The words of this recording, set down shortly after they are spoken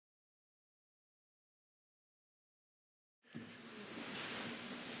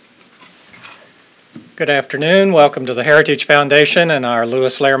Good afternoon. Welcome to the Heritage Foundation and our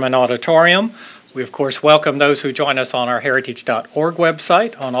Lewis Lehrman Auditorium. We, of course, welcome those who join us on our heritage.org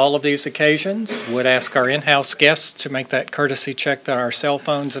website on all of these occasions. Would ask our in-house guests to make that courtesy check that our cell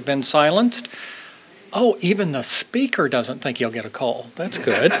phones have been silenced. Oh, even the speaker doesn't think he'll get a call. That's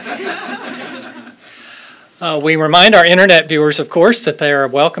good. We remind our internet viewers, of course, that they are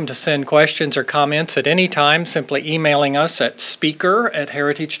welcome to send questions or comments at any time, simply emailing us at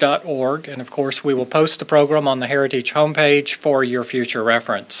speaker@heritage.org. And, of course, we will post the program on the Heritage homepage for your future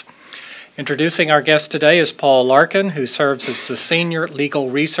reference. Introducing our guest today is Paul Larkin, who serves as the Senior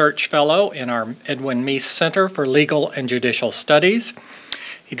Legal Research Fellow in our Edwin Meese Center for Legal and Judicial Studies.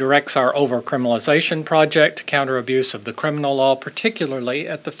 He directs our Overcriminalization Project to counter abuse of the criminal law, particularly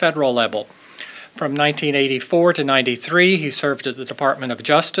at the federal level. From 1984 to 93, he served at the Department of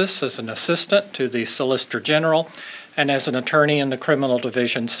Justice as an assistant to the Solicitor General and as an attorney in the Criminal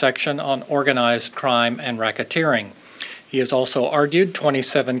Division section on organized crime and racketeering. He has also argued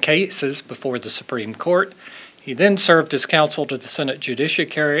 27 cases before the Supreme Court. He then served as counsel to the Senate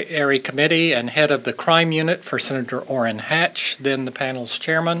Judiciary Committee and head of the crime unit for Senator Orrin Hatch, then the panel's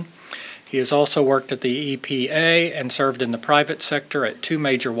chairman. He has also worked at the EPA and served in the private sector at two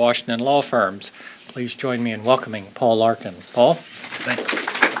major Washington law firms. Please join me in welcoming Paul Larkin. Paul? Thank you.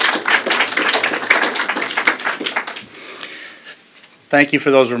 Thank you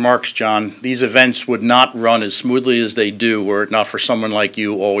for those remarks, John. These events would not run as smoothly as they do were it not for someone like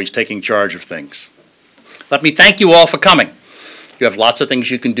you always taking charge of things. Let me thank you all for coming. You have lots of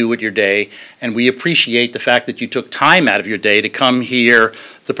things you can do with your day, and we appreciate the fact that you took time out of your day to come hear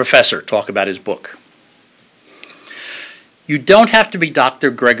the professor talk about his book. You don't have to be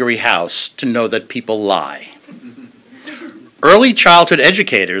Dr. Gregory House to know that people lie. Early childhood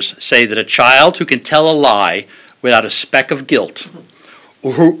educators say that a child who can tell a lie without a speck of guilt,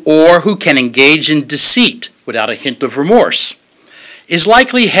 or who can engage in deceit without a hint of remorse, is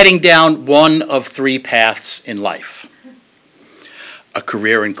likely heading down one of three paths in life: a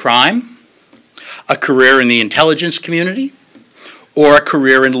career in crime, a career in the intelligence community, or a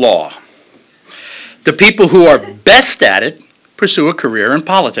career in law. The people who are best at it pursue a career in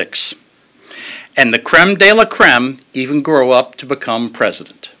politics. And the creme de la creme even grow up to become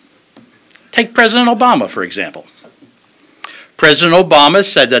president. Take President Obama, for example. President Obama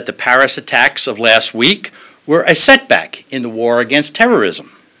said that the Paris attacks of last week were a setback in the war against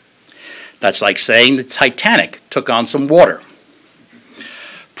terrorism. That's like saying the Titanic took on some water.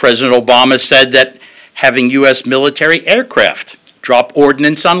 President Obama said that having U.S. military aircraft drop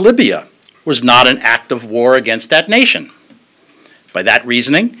ordnance on Libya was not an act of war against that nation. By that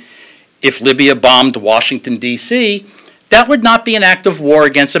reasoning, if Libya bombed Washington, D.C., that would not be an act of war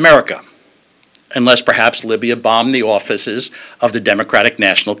against America, unless perhaps Libya bombed the offices of the Democratic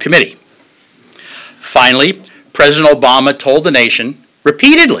National Committee. Finally, President Obama told the nation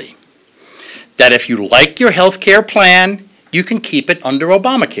repeatedly that if you like your health care plan, you can keep it under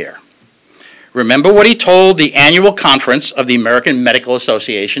Obamacare. Remember what he told the annual conference of the American Medical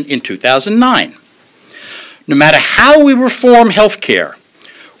Association in 2009. No matter how we reform health care,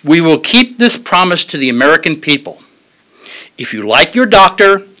 we will keep this promise to the American people. If you like your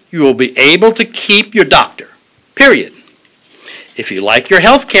doctor, you will be able to keep your doctor, period. If you like your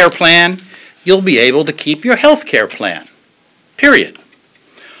health care plan, you'll be able to keep your health care plan, period.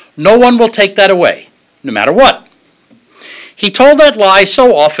 No one will take that away, no matter what. He told that lie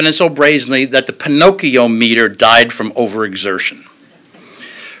so often and so brazenly that the Pinocchio meter died from overexertion.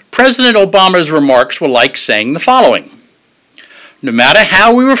 President Obama's remarks were like saying the following: no matter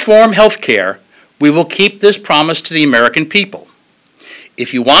how we reform health care, we will keep this promise to the American people.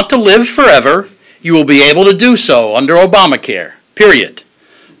 If you want to live forever, you will be able to do so under Obamacare, period.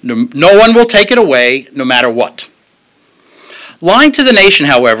 No one will take it away, no matter what. Lying to the nation,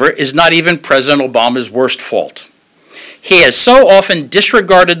 however, is not even President Obama's worst fault. He has so often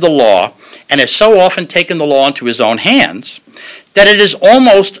disregarded the law and has so often taken the law into his own hands that it is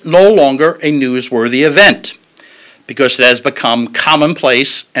almost no longer a newsworthy event because it has become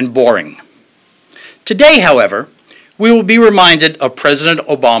commonplace and boring. Today, however, we will be reminded of President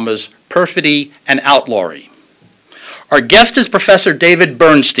Obama's perfidy and outlawry. Our guest is Professor David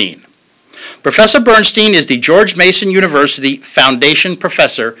Bernstein. Professor Bernstein is the George Mason University Foundation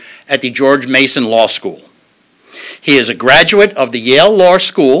Professor at the George Mason Law School. He is a graduate of the Yale Law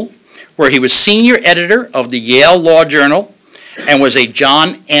School, where he was senior editor of the Yale Law Journal and was a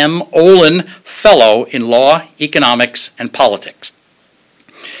John M. Olin Fellow in Law, Economics, and Politics.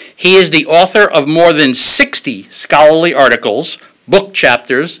 He is the author of more than 60 scholarly articles, book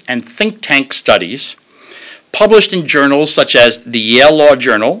chapters, and think tank studies, published in journals such as the Yale Law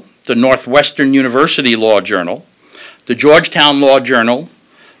Journal, the Northwestern University Law Journal, the Georgetown Law Journal,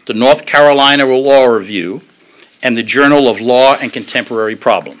 the North Carolina Law Review, and the Journal of Law and Contemporary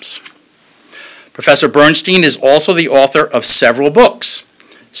Problems. Professor Bernstein is also the author of several books,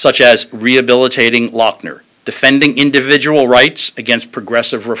 such as Rehabilitating Lochner, Defending Individual Rights Against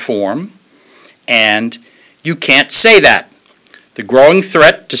Progressive Reform, and You Can't Say That, The Growing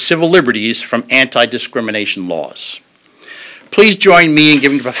Threat to Civil Liberties from Anti-Discrimination Laws. Please join me in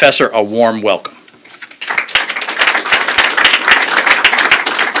giving the professor a warm welcome.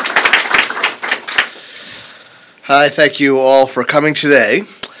 Hi, thank you all for coming today.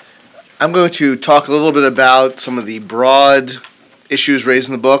 I'm going to talk a little bit about some of the broad issues raised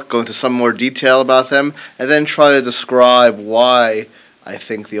in the book, go into some more detail about them, and then try to describe why I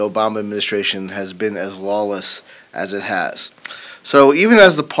think the Obama administration has been as lawless as it has. So even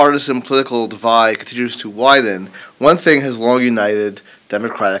as the partisan political divide continues to widen, one thing has long united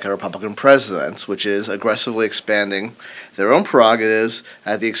Democratic and Republican presidents, which is aggressively expanding their own prerogatives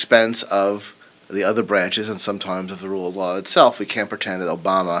at the expense of the other branches and sometimes of the rule of law itself. We can't pretend that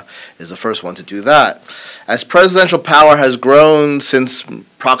Obama is the first one to do that. As presidential power has grown since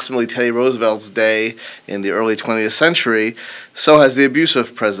approximately Teddy Roosevelt's day in the early 20th century, so has the abuse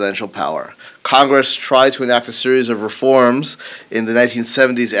of presidential power. Congress tried to enact a series of reforms in the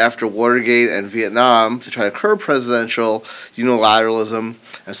 1970s after Watergate and Vietnam to try to curb presidential unilateralism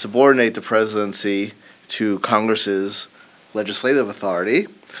and subordinate the presidency to Congress's legislative authority.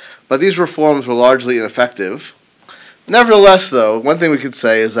 But these reforms were largely ineffective. Nevertheless, though, one thing we could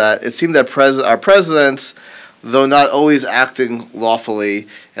say is that it seemed that our presidents, though not always acting lawfully,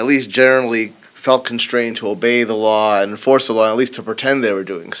 at least generally felt constrained to obey the law and enforce the law, at least to pretend they were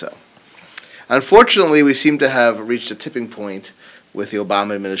doing so. Unfortunately, we seem to have reached a tipping point with the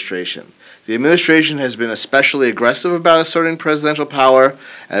Obama administration. The administration has been especially aggressive about asserting presidential power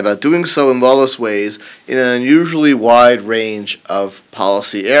and about doing so in lawless ways in an unusually wide range of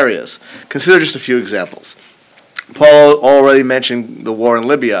policy areas. Consider just a few examples. Paul already mentioned the war in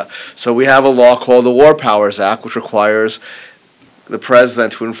Libya. So we have a law called the War Powers Act, which requires the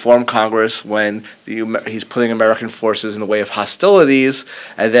president to inform Congress when he's putting American forces in the way of hostilities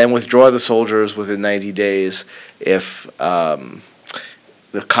and then withdraw the soldiers within 90 days if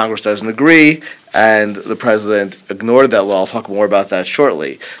the Congress doesn't agree, and the president ignored that law. I'll talk more about that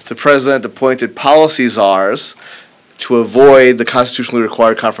shortly. The president appointed policy czars to avoid the constitutionally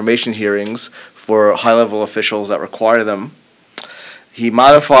required confirmation hearings for high-level officials that require them. He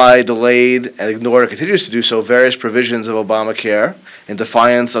modified, delayed, and ignored, and continues to do so, various provisions of Obamacare in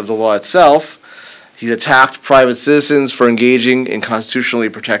defiance of the law itself. He's attacked private citizens for engaging in constitutionally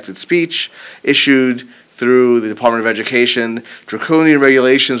protected speech, issued through the Department of Education draconian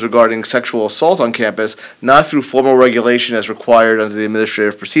regulations regarding sexual assault on campus, not through formal regulation as required under the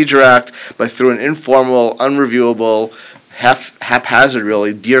Administrative Procedure Act, but through an informal, unreviewable, haphazard,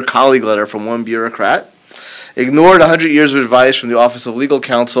 really, dear colleague letter from one bureaucrat. Ignored 100 years of advice from the Office of Legal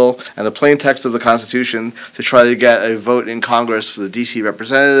Counsel and the plain text of the Constitution to try to get a vote in Congress for the D.C.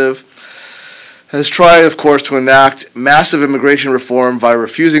 representative. Has tried, of course, to enact massive immigration reform by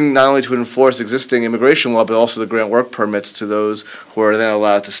refusing not only to enforce existing immigration law, but also to grant work permits to those who are then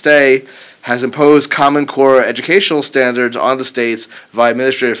allowed to stay. Has imposed Common Core educational standards on the states via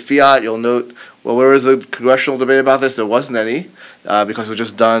administrative fiat. You'll note, well, where was the congressional debate about this? There wasn't any, because it was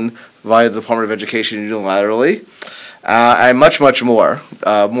just done via the Department of Education unilaterally. And much, much more.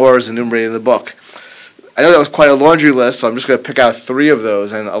 More is enumerated in the book. I know that was quite a laundry list, so I'm just going to pick out 3 of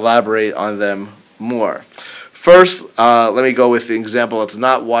those and elaborate on them more. First, let me go with the example that's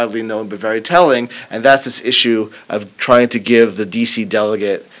not widely known but very telling, and that's this issue of trying to give the D.C.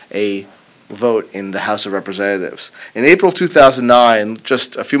 delegate a vote in the House of Representatives. In April 2009,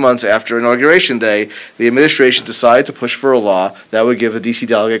 just a few months after Inauguration Day, the administration decided to push for a law that would give the D.C.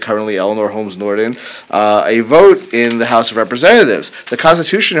 delegate, currently Eleanor Holmes Norton, a vote in the House of Representatives. The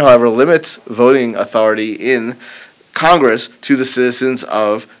Constitution, however, limits voting authority in Congress to the citizens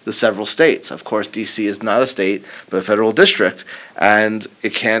of the several states. Of course, D.C. is not a state, but a federal district, and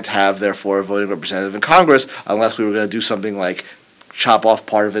it can't have, therefore, a voting representative in Congress unless we were going to do something like chop off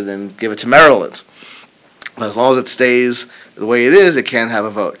part of it and give it to Maryland. But as long as it stays the way it is, it can't have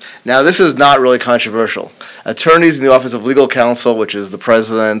a vote. Now, this is not really controversial. Attorneys in the Office of Legal Counsel, which is the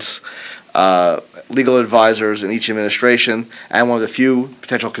president's legal advisors in each administration, and one of the few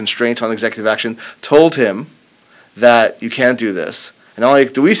potential constraints on executive action, told him that you can't do this. And not only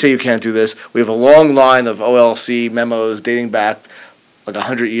do we say you can't do this, we have a long line of OLC memos dating back like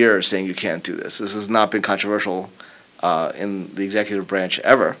 100 years saying you can't do this. This has not been controversial in the executive branch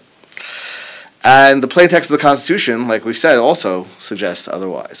ever. And the plain text of the Constitution, like we said, also suggests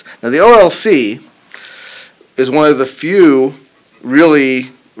otherwise. Now, the OLC is one of the few really,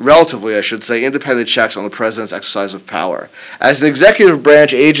 relatively, I should say, independent checks on the president's exercise of power. As an executive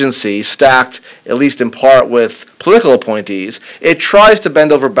branch agency stacked, at least in part, with political appointees, it tries to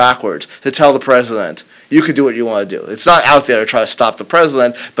bend over backwards to tell the president, you can do what you want to do. It's not out there to try to stop the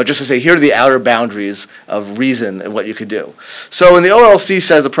president, but just to say, here are the outer boundaries of reason and what you could do. So when the OLC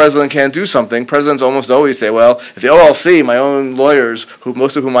says the president can't do something, presidents almost always say, well, if the OLC, my own lawyers,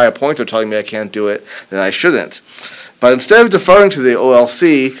 most of whom I appoint, are telling me I can't do it, then I shouldn't. But instead of deferring to the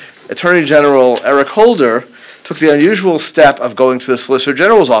OLC, Attorney General Eric Holder took the unusual step of going to the Solicitor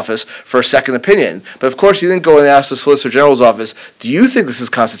General's office for a second opinion. But of course, he didn't go and ask the Solicitor General's office, do you think this is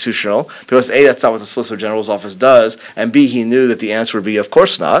constitutional? Because A, that's not what the Solicitor General's office does, and B, he knew that the answer would be, of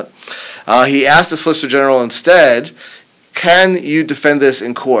course not. He asked the Solicitor General instead, can you defend this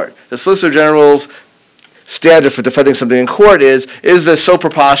in court? The Solicitor General's standard for defending something in court is this so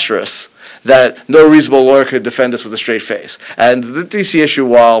preposterous that no reasonable lawyer could defend this with a straight face? And the D.C. issue,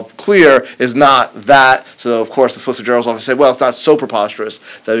 while clear, is not that. So, of course, the Solicitor General's office said, well, it's not so preposterous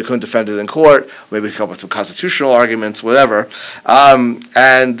that we couldn't defend it in court. Maybe we could come up with some constitutional arguments, whatever.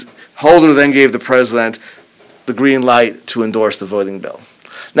 And Holder then gave the president the green light to endorse the voting bill.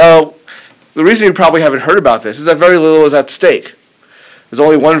 Now, the reason you probably haven't heard about this is that very little is at stake. There's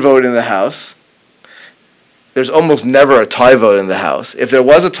only one vote in the House. There's almost never a tie vote in the House. If there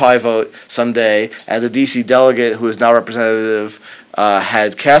was a tie vote someday and the D.C. delegate, who is now representative,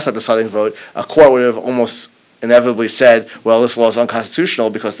 had cast that deciding vote, a court would have almost inevitably said, well, this law is unconstitutional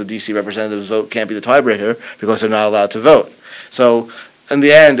because the D.C. representative's vote can't be the tiebreaker because they're not allowed to vote. So in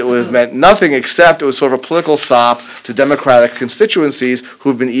the end, it would have meant nothing except it was sort of a political sop to Democratic constituencies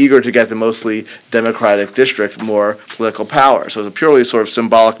who've been eager to get the mostly Democratic district more political power. So it was a purely sort of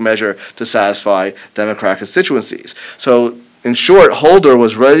symbolic measure to satisfy Democratic constituencies. So in short, Holder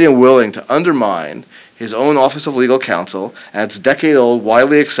was ready and willing to undermine his own Office of Legal Counsel and its decade-old,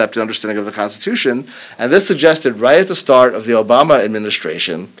 widely accepted understanding of the Constitution, and this suggested right at the start of the Obama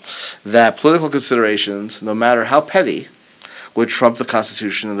administration that political considerations, no matter how petty, would trump the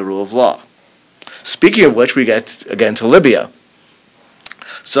Constitution and the rule of law. Speaking of which, we get again to Libya.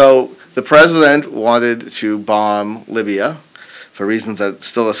 So the president wanted to bomb Libya for reasons that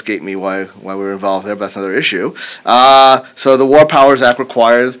still escape me why we were involved there, but that's another issue. So the War Powers Act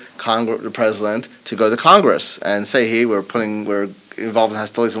required the president to go to Congress and say, hey, we're involved in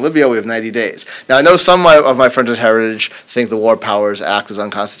hostilities in Libya, we have 90 days. Now, I know some of my friends at Heritage think the War Powers Act is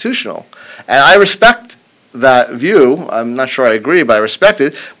unconstitutional, and I respect that view. I'm not sure I agree, but I respect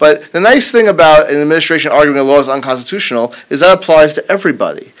it. But the nice thing about an administration arguing a law is unconstitutional is that applies to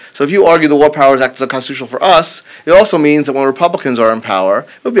everybody. So if you argue the War Powers Act is unconstitutional for us, it also means that when Republicans are in power,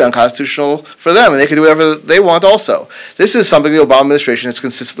 it would be unconstitutional for them, and they can do whatever they want also. This is something the Obama administration has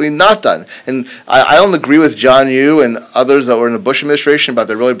consistently not done. And I don't agree with John Yoo and others that were in the Bush administration about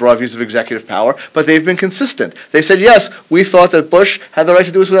their really broad views of executive power, but they've been consistent. They said, yes, we thought that Bush had the right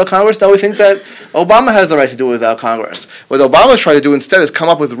to do this without Congress, now we think that Obama has the right to do it without Congress. What Obama's trying to do instead is come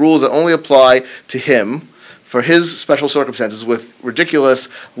up with rules that only apply to him for his special circumstances with ridiculous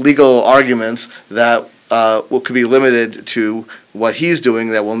legal arguments that could be limited to what he's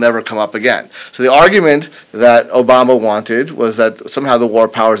doing that will never come up again. So the argument that Obama wanted was that somehow the War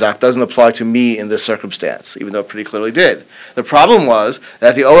Powers Act doesn't apply to me in this circumstance, even though it pretty clearly did. The problem was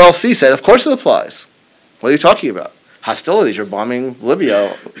that the OLC said, of course it applies. What are you talking about? Hostilities, you're bombing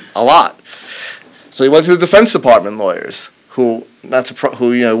Libya a lot. So he went to the Defense Department lawyers, who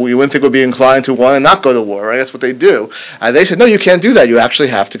you wouldn't think would be inclined to want to not go to war, right? That's what they do. And they said, no, you can't do that. You actually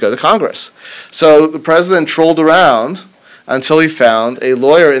have to go to Congress. So the president trolled around until he found a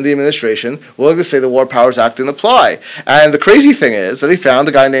lawyer in the administration willing to say the War Powers Act didn't apply. And the crazy thing is that he found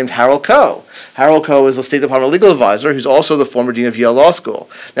a guy named Harold Koh. Harold Koh is the State Department legal advisor who's also the former dean of Yale Law School.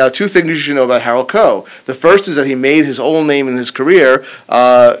 Now, two things you should know about Harold Koh. The first is that he made his own name in his career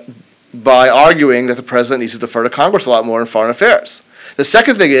by arguing that the president needs to defer to Congress a lot more in foreign affairs. The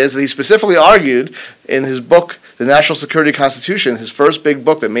second thing is that he specifically argued in his book, The National Security Constitution, his first big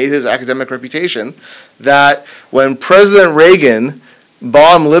book that made his academic reputation, that when President Reagan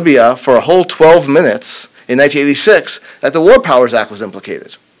bombed Libya for a whole 12 minutes in 1986, that the War Powers Act was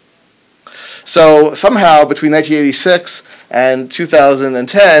implicated. So somehow between 1986 and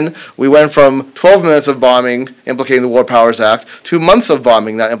 2010, we went from 12 minutes of bombing implicating the War Powers Act to months of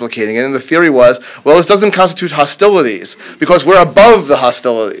bombing not implicating it. And the theory was, well, this doesn't constitute hostilities because we're above the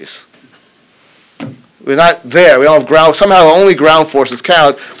hostilities. We're not there. We don't have ground. Somehow only ground forces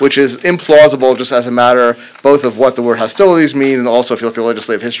count, which is implausible just as a matter both of what the word hostilities mean and also if you look at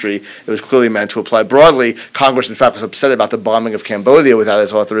legislative history, it was clearly meant to apply broadly. Congress, in fact, was upset about the bombing of Cambodia without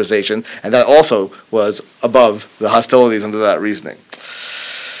its authorization, and that also was above the hostilities under that reasoning.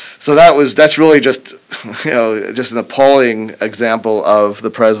 So that's really just, just an appalling example of the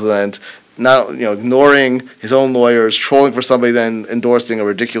president not, ignoring his own lawyers, trolling for somebody, then endorsing a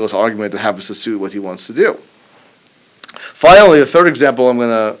ridiculous argument that happens to suit what he wants to do. Finally, the third example I'm going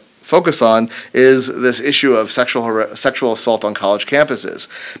to focus on is this issue of sexual assault on college campuses,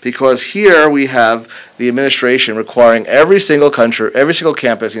 because here we have the administration requiring every single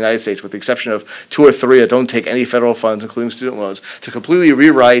campus in the United States, with the exception of 2 or 3 that don't take any federal funds, including student loans, to completely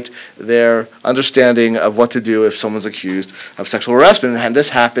rewrite their understanding of what to do if someone's accused of sexual harassment. And this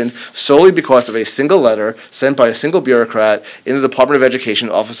happened solely because of a single letter sent by a single bureaucrat in the Department of Education,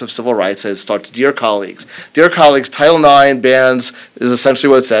 Office of Civil Rights, that starts, "Dear colleagues." Dear colleagues, Title IX bans, is essentially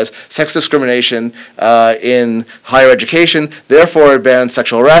what it says, sex discrimination in higher education. Therefore, it bans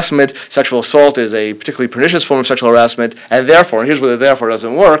sexual harassment. Sexual assault is a particularly pernicious form of sexual harassment, and therefore, and here's where the therefore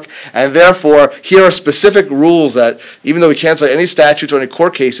doesn't work, and therefore, here are specific rules that, even though we can't cite any statutes or any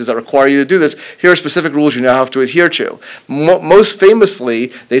court cases that require you to do this, here are specific rules you now have to adhere to. Most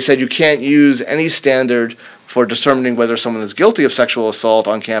famously, they said you can't use any standard for determining whether someone is guilty of sexual assault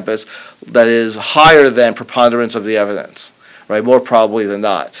on campus that is higher than preponderance of the evidence. Right, more probably than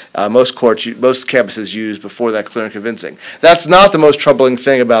not. Most campuses use before that clear and convincing. That's not the most troubling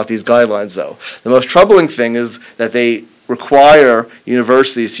thing about these guidelines, though. The most troubling thing is that they require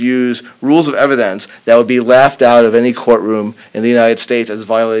universities to use rules of evidence that would be laughed out of any courtroom in the United States as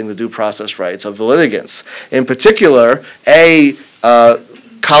violating the due process rights of the litigants. In particular,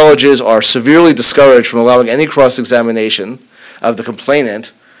 colleges are severely discouraged from allowing any cross-examination of the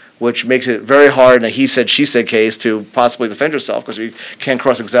complainant, which makes it very hard in a he said, she said case to possibly defend yourself, because you can't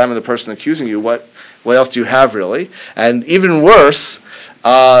cross-examine the person accusing you. What else do you have, really? And even worse,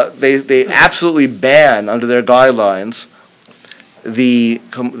 they absolutely ban, under their guidelines, the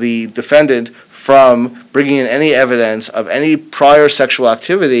defendant from bringing in any evidence of any prior sexual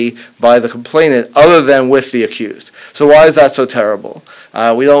activity by the complainant other than with the accused. So why is that so terrible?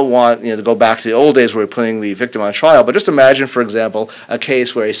 We don't want to go back to the old days where we're putting the victim on trial, but just imagine, for example, a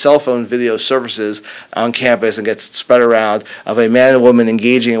case where a cell phone video surfaces on campus and gets spread around of a man and woman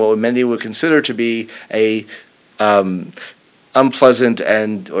engaging in what many would consider to be a unpleasant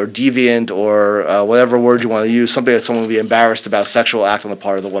or deviant or whatever word you want to use, something that someone would be embarrassed about, sexual act on the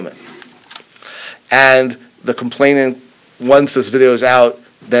part of the woman. And the complainant, once this video is out,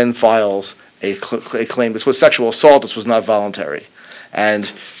 then files a claim. This was sexual assault. This was not voluntary. And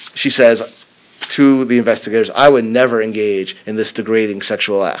she says to the investigators, "I would never engage in this degrading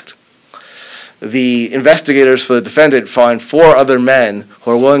sexual act." The investigators for the defendant find 4 other men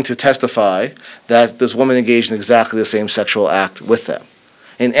who are willing to testify that this woman engaged in exactly the same sexual act with them.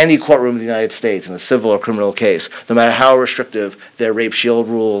 In any courtroom in the United States, in a civil or criminal case, no matter how restrictive their rape shield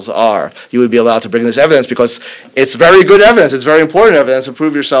rules are, you would be allowed to bring this evidence because it's very good evidence, it's very important evidence to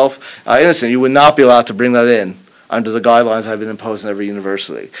prove yourself innocent. You would not be allowed to bring that in under the guidelines that have been imposed in every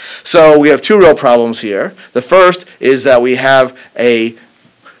university. So we have 2 real problems here. The first is that we have a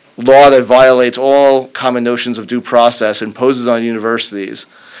law that violates all common notions of due process, imposes on universities.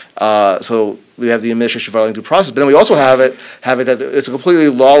 So we have the administration violating due process, but then we also have it that it's a completely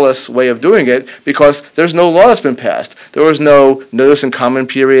lawless way of doing it because there's no law that's been passed. There was no notice and comment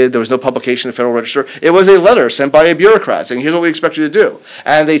period. There was no publication in the Federal Register. It was a letter sent by a bureaucrat saying, "Here's what we expect you to do."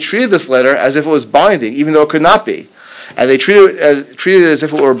 And they treated this letter as if it was binding, even though it could not be. And they treated it as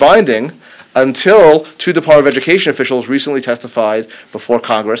if it were binding until 2 Department of Education officials recently testified before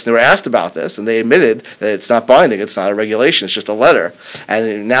Congress. They were asked about this, and they admitted that it's not binding, it's not a regulation, it's just a letter.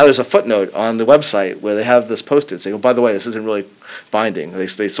 And now there's a footnote on the website where they have this posted saying, "Oh, by the way, this isn't really binding."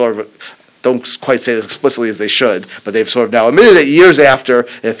 They sort of don't quite say this explicitly as they should, but they've sort of now admitted it years after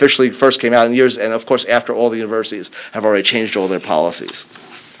it officially first came out, and of course after all the universities have already changed all their policies.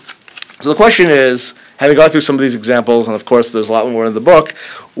 So the question is, having gone through some of these examples, and of course there's a lot more in the book,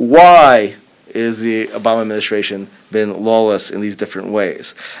 why is the Obama administration been lawless in these different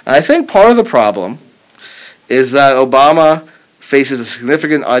ways? And I think part of the problem is that Obama faces a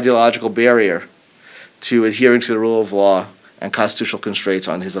significant ideological barrier to adhering to the rule of law and constitutional constraints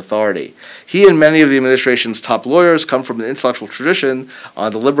on his authority. He and many of the administration's top lawyers come from an intellectual tradition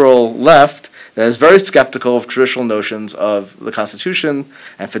on the liberal left that is very skeptical of traditional notions of the Constitution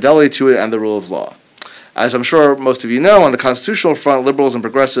and fidelity to it and the rule of law. As I'm sure most of you know, on the constitutional front, liberals and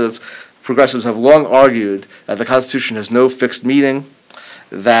progressives have long argued that the Constitution has no fixed meaning,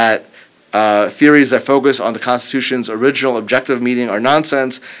 that theories that focus on the Constitution's original objective meaning are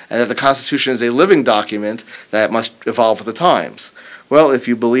nonsense, and that the Constitution is a living document that must evolve with the times. Well, if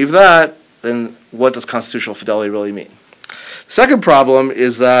you believe that, then what does constitutional fidelity really mean? Second problem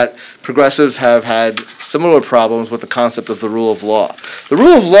is that progressives have had similar problems with the concept of the rule of law. The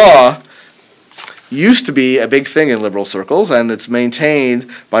rule of law used to be a big thing in liberal circles, and it's maintained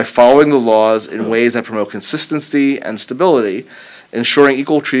by following the laws in ways that promote consistency and stability, ensuring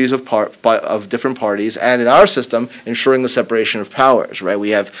equal treaties of different parties, and in our system, ensuring the separation of powers, right?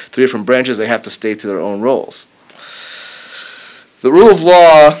 We have three different branches, they have to stay to their own roles. The rule of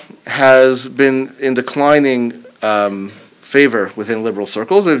law has been in declining favor within liberal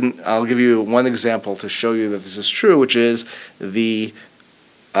circles, and I'll give you one example to show you that this is true, which is the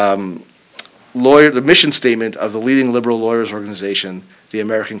mission statement of the leading liberal lawyers organization, the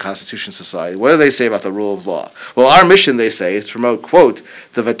American Constitution Society. What do they say about the rule of law? Well, our mission, they say, is to promote, quote,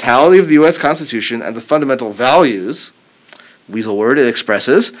 the vitality of the U.S. Constitution and the fundamental values, weasel word, it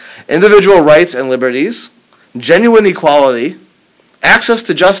expresses, individual rights and liberties, genuine equality, access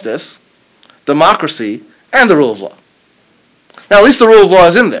to justice, democracy, and the rule of law. Now, at least the rule of law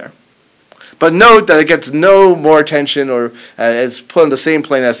is in there. But note that it gets no more attention or it's put on the same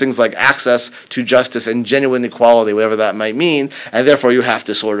plane as things like access to justice and genuine equality, whatever that might mean, and therefore you have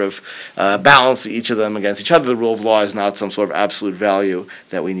to sort of balance each of them against each other. The rule of law is not some sort of absolute value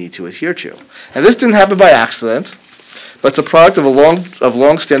that we need to adhere to. And this didn't happen by accident, but it's a product of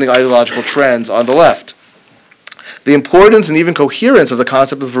long-standing ideological trends on the left. The importance and even coherence of the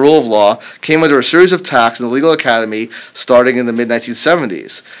concept of the rule of law came under a series of attacks in the legal academy starting in the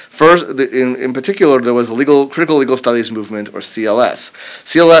mid-1970s. First, in particular, there was the critical legal studies movement, or CLS.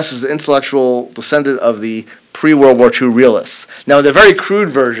 CLS is the intellectual descendant of the pre-World War II realists. Now, in the very crude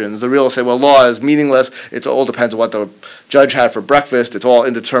versions, the realists say, well, law is meaningless. It all depends on what the judge had for breakfast. It's all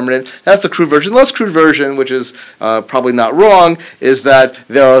indeterminate. That's the crude version. The less crude version, which is probably not wrong, is that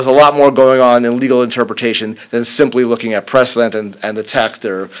there is a lot more going on in legal interpretation than simply looking at precedent and the text.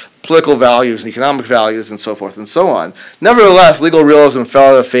 There are political values and economic values and so forth and so on. Nevertheless, legal realism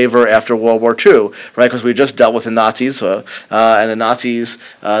fell out of favor after World War II, right? Because we just dealt with the Nazis, and the Nazis,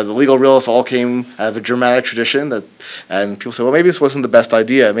 the legal realists all came out of a Germanic tradition, and people say, well, maybe this wasn't the best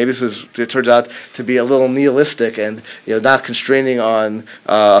idea. Maybe it turns out to be a little nihilistic and not constraining on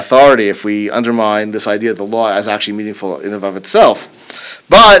authority if we undermine this idea that the law is actually meaningful in and of itself.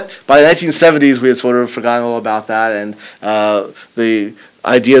 But by the 1970s, we had sort of forgotten all about that, and the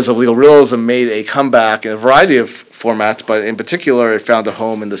ideas of legal realism made a comeback in a variety of formats, but in particular, it found a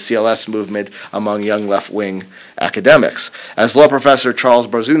home in the CLS movement among young left-wing academics. As law professor Charles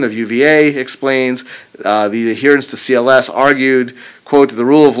Barzoon of UVA explains, the adherents to CLS argued, quote, the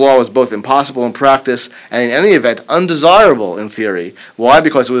rule of law was both impossible in practice and in any event undesirable in theory. Why?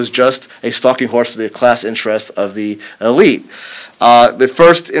 Because it was just a stalking horse for the class interests of the elite. The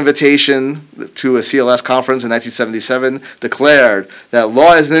first invitation to a CLS conference in 1977 declared that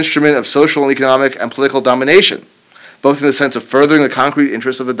law is an instrument of social and economic and political domination, both in the sense of furthering the concrete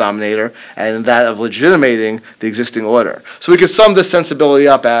interests of the dominator and in that of legitimating the existing order. So we could sum this sensibility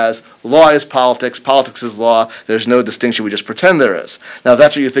up as law is politics, politics is law, there's no distinction, we just pretend there is. Now if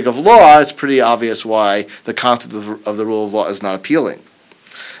that's what you think of law, it's pretty obvious why the concept of the rule of law is not appealing.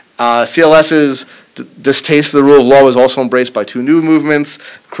 CLS's distaste for the rule of law was also embraced by two new movements,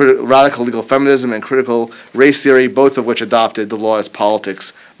 radical legal feminism and critical race theory, both of which adopted the law is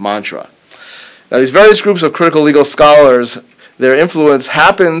politics mantra. Now, these various groups of critical legal scholars, their influence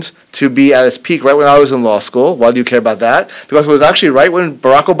happened to be at its peak right when I was in law school. Why do you care about that? Because it was actually right when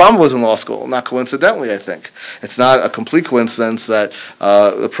Barack Obama was in law school, not coincidentally, I think. It's not a complete coincidence that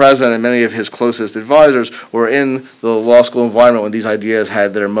the president and many of his closest advisors were in the law school environment when these ideas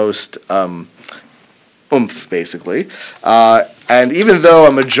had their most oomph, basically. And even though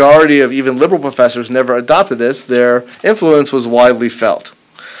a majority of even liberal professors never adopted this, their influence was widely felt.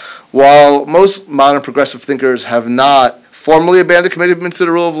 While most modern progressive thinkers have not formally abandoned commitment to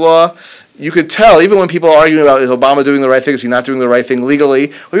the rule of law, you could tell, even when people are arguing about is Obama doing the right thing, is he not doing the right thing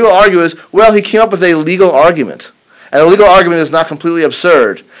legally, what people argue is, well, he came up with a legal argument. And a legal argument is not completely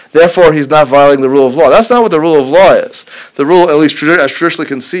absurd. Therefore, he's not violating the rule of law. That's not what the rule of law is. The rule, at least as traditionally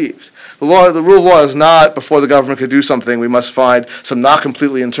conceived. The rule of law is not, before the government could do something, we must find some not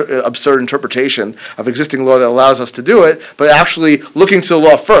completely absurd interpretation of existing law that allows us to do it, but actually looking to the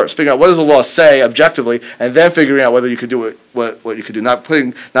law first, figuring out what does the law say objectively, and then figuring out whether you could do it, what you could do, not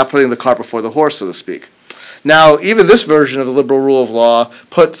putting the cart before the horse, so to speak. Now, even this version of the liberal rule of law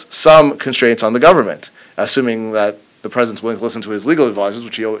puts some constraints on the government, assuming that the president's willing to listen to his legal advisors,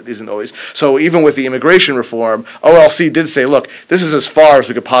 which he isn't always. So even with the immigration reform, OLC did say, look, this is as far as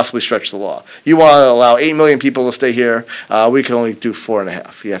we could possibly stretch the law. You want to allow 8 million people to stay here, we can only do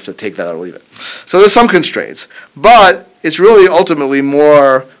 4.5. You have to take that or leave it. So there's some constraints. But it's really ultimately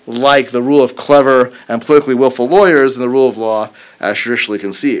more like the rule of clever and politically willful lawyers than the rule of law as traditionally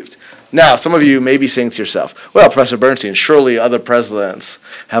conceived. Now, some of you may be saying to yourself, well, Professor Bernstein, surely other presidents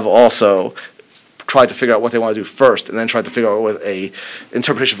have also tried to figure out what they want to do first and then tried to figure out what a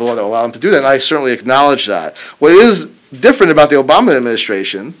interpretation of the law that will allow them to do that, and I certainly acknowledge that. What is different about the Obama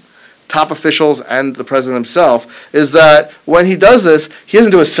administration, top officials and the president himself, is that when he does this, he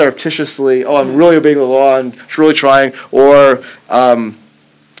doesn't do it surreptitiously, oh, I'm really obeying the law, I'm really trying, or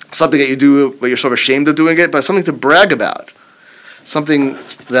something that you do but you're sort of ashamed of doing it, but something to brag about. Something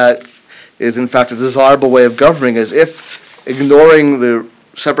that is, in fact, a desirable way of governing, as if ignoring the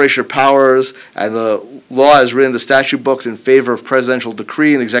separation of powers and the law as written in the statute books in favor of presidential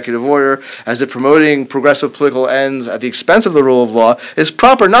decree and executive order, as if promoting progressive political ends at the expense of the rule of law is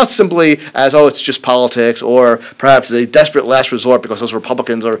proper, not simply as, oh, it's just politics, or perhaps a desperate last resort because those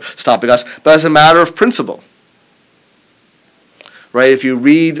Republicans are stopping us, but as a matter of principle. Right? If you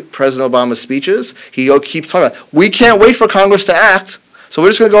read President Obama's speeches, he keeps talking about, we can't wait for Congress to act, so we're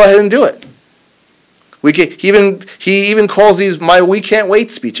just going to go ahead and do it. He even calls these my "we can't wait"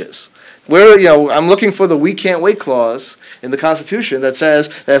 speeches. Where I'm looking for the "we can't wait" clause in the Constitution that says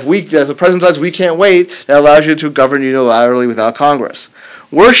that if the president says we can't wait, that allows you to govern unilaterally without Congress.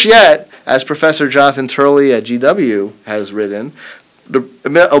 Worse yet, as Professor Jonathan Turley at GW has written, the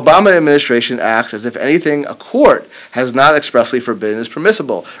Obama administration acts as if anything a court has not expressly forbidden is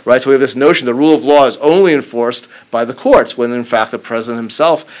permissible, right? So we have this notion the rule of law is only enforced by the courts, when in fact the president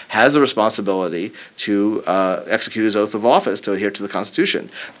himself has the responsibility to execute his oath of office, to adhere to the Constitution.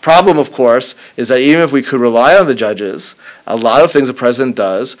 Problem, of course, is that even if we could rely on the judges, a lot of things the president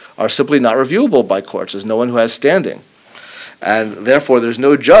does are simply not reviewable by courts. There's no one who has standing. And therefore, there's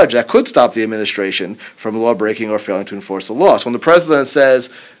no judge that could stop the administration from law-breaking or failing to enforce the law. So when the president says,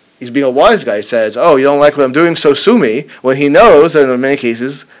 he's being a wise guy, he says, oh, you don't like what I'm doing, so sue me, when he knows that in many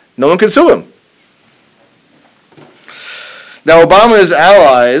cases, no one can sue him. Now, Obama's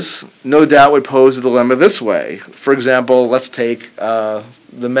allies, no doubt, would pose a dilemma this way. For example, let's take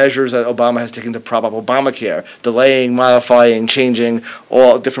the measures that Obama has taken to prop up Obamacare, delaying, modifying, changing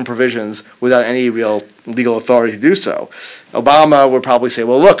all different provisions without any real legal authority to do so. Obama would probably say,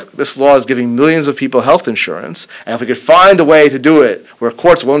 well, look, this law is giving millions of people health insurance, and if we could find a way to do it where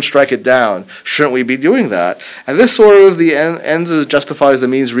courts won't strike it down, shouldn't we be doing that? And this sort of the ends that justifies the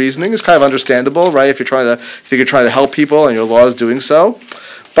means reasoning is kind of understandable, right? If you're trying to help people and your law is doing so.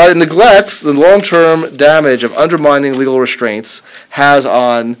 But it neglects the long-term damage of undermining legal restraints has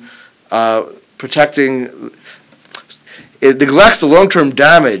on protecting. It neglects the long-term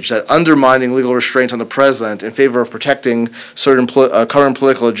damage that undermining legal restraints on the president in favor of protecting certain current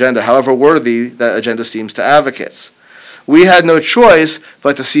political agenda, however worthy that agenda seems to advocates. We had no choice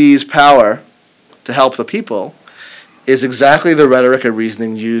but to seize power to help the people is exactly the rhetoric and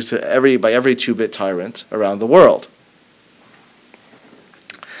reasoning used by every two-bit tyrant around the world.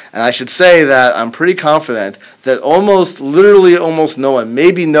 And I should say that I'm pretty confident that literally almost no one,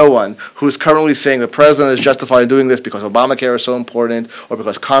 maybe no one, who is currently saying the president is justified in doing this because Obamacare is so important, or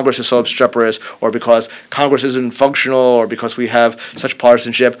because Congress is so obstreperous, or because Congress isn't functional, or because we have such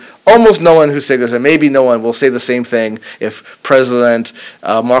partisanship, almost no one who's saying this, and maybe no one will say the same thing if President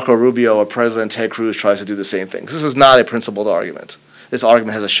Marco Rubio or President Ted Cruz tries to do the same thing. This is not a principled argument. This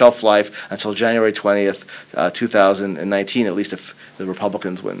argument has a shelf life until January 20th, 2019, at least if the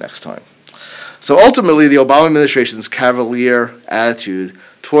Republicans win next time. So ultimately, the Obama administration's cavalier attitude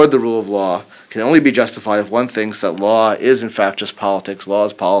toward the rule of law can only be justified if one thinks that law is in fact just politics, law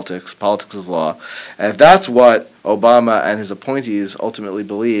is politics, politics is law. And if that's what Obama and his appointees ultimately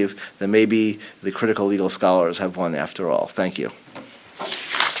believe, then maybe the critical legal scholars have won after all. Thank you.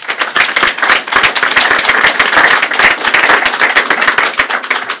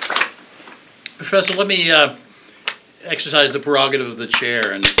 Professor, let me exercise the prerogative of the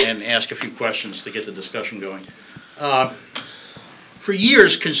chair and ask a few questions to get the discussion going. For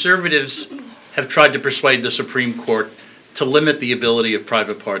years, conservatives have tried to persuade the Supreme Court to limit the ability of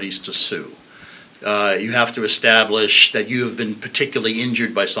private parties to sue. You have to establish that you have been particularly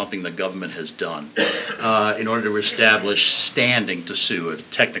injured by something the government has done in order to establish standing to sue, a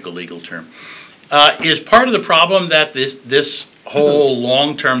technical legal term. Is part of the problem that this whole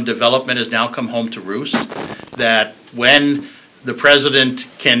long-term development has now come home to roost, that when the president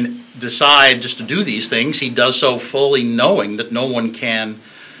can decide just to do these things, he does so fully knowing that no one can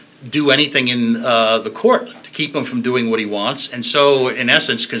do anything in the court to keep him from doing what he wants. And so, in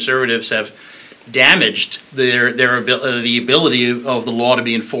essence, conservatives have damaged the ability of the law to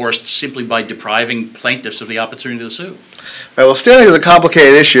be enforced simply by depriving plaintiffs of the opportunity to sue. Right, well, standing is a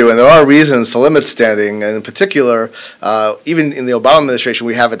complicated issue, and there are reasons to limit standing. And in particular, even in the Obama administration,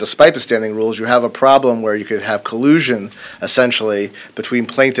 we have it despite the standing rules. You have a problem where you could have collusion, essentially, between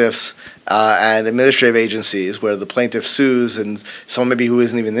plaintiffs and administrative agencies, where the plaintiff sues and someone maybe who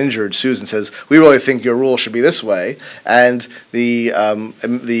isn't even injured sues and says, "We really think your rule should be this way," and the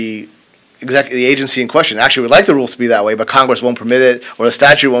agency in question actually would like the rules to be that way, but Congress won't permit it, or the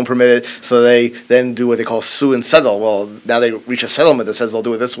statute won't permit it, so they then do what they call sue and settle. Well, now they reach a settlement that says they'll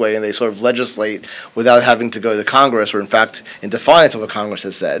do it this way, and they sort of legislate without having to go to Congress, or in fact, in defiance of what Congress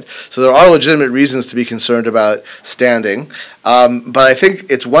has said. So there are legitimate reasons to be concerned about standing, but I think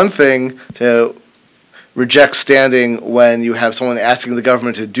it's one thing to reject standing when you have someone asking the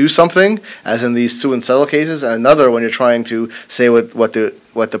government to do something, as in these sue and settle cases, and another when you're trying to say what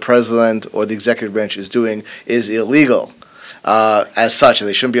the president or the executive branch is doing is illegal as such, and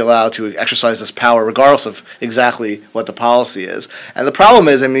they shouldn't be allowed to exercise this power regardless of exactly what the policy is. And the problem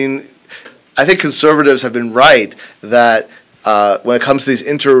is, I mean, I think conservatives have been right that when it comes to these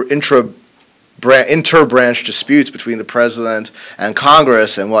inter-branch disputes between the president and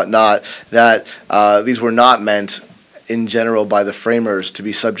Congress and whatnot, that these were not meant in general by the framers to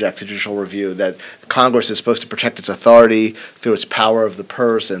be subject to judicial review, that Congress is supposed to protect its authority through its power of the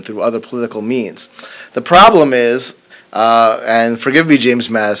purse and through other political means. The problem is, and forgive me, James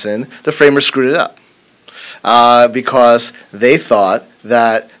Madison, the framers screwed it up because they thought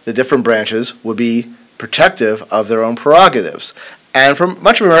that the different branches would be protective of their own prerogatives. And for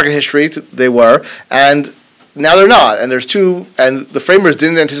much of American history, they were, and now they're not. And and the framers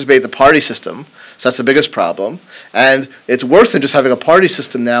didn't anticipate the party system, so that's the biggest problem. And it's worse than just having a party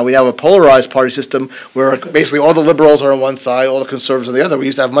system now. We have a polarized party system where basically all the liberals are on one side, all the conservatives on the other. We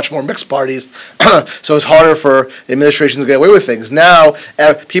used to have much more mixed parties, so it's harder for administrations to get away with things. Now,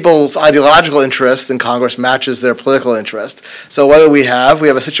 people's ideological interest in Congress matches their political interest. So what do? We have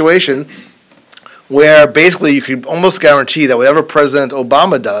a situation where basically you could almost guarantee that whatever President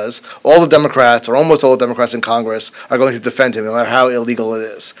Obama does, all the Democrats, or almost all the Democrats in Congress, are going to defend him, no matter how illegal it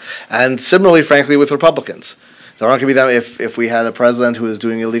is. And similarly, frankly, with Republicans. There aren't going to be that if we had a president who is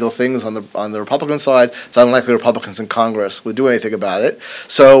doing illegal things on the Republican side, it's unlikely Republicans in Congress would do anything about it.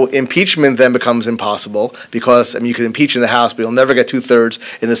 So impeachment then becomes impossible because, I mean, you can impeach in the House, but you'll never get 2/3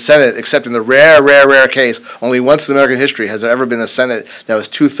 in the Senate, except in the rare case. Only once in American history has there ever been a Senate that was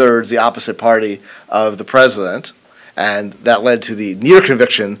 2/3 the opposite party of the president, and that led to the near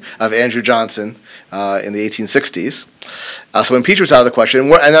conviction of Andrew Johnson in the 1860s. So impeachment's out of the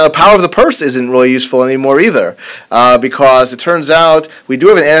question. And now the power of the purse isn't really useful anymore either, because it turns out we do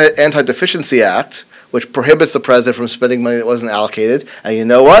have an Anti-Deficiency Act, which prohibits the president from spending money that wasn't allocated. And you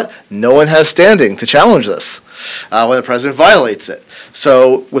know what? No one has standing to challenge this when the president violates it.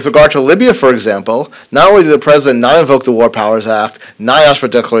 So with regard to Libya, for example, not only did the president not invoke the War Powers Act, not ask for a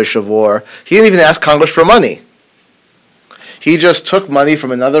declaration of war, he didn't even ask Congress for money. He just took money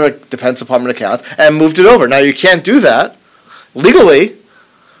from another Defense Department account and moved it over. Now, you can't do that legally,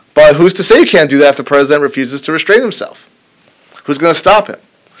 but who's to say you can't do that if the president refuses to restrain himself? Who's going to stop him?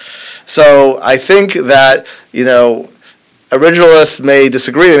 So I think that, originalists may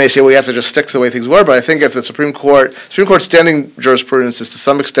disagree. They may say, well, you have to just stick to the way things were. But I think if the Supreme Court standing jurisprudence is to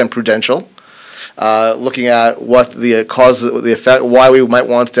some extent prudential, looking at what the cause, the effect, why we might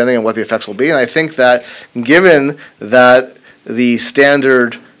want standing and what the effects will be. And I think that given that the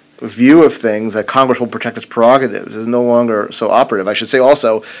standard view of things that Congress will protect its prerogatives is no longer so operative. I should say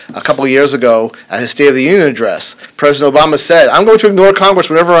also, a couple of years ago, at his State of the Union address, President Obama said, I'm going to ignore Congress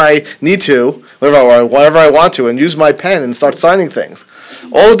whenever I need to, whenever I want to, and use my pen and start signing things.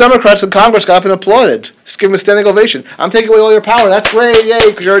 All the Democrats in Congress got up and applauded. Just give him a standing ovation. I'm taking away all your power. That's great,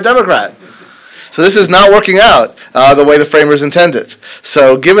 yay, because you're a Democrat. So this is not working out the way the framers intended.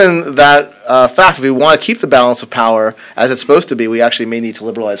 So given that fact, if we want to keep the balance of power as it's supposed to be, we actually may need to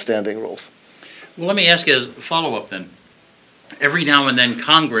liberalize standing rules. Well, let me ask you as a follow-up then. Every now and then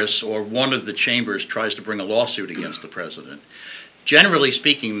Congress or one of the chambers tries to bring a lawsuit against the president. Generally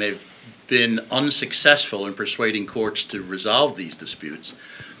speaking, they've been unsuccessful in persuading courts to resolve these disputes.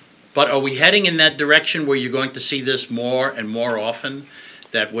 But are we heading in that direction where you're going to see this more and more often?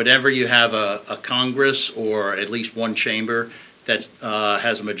 That whenever you have a Congress or at least one chamber that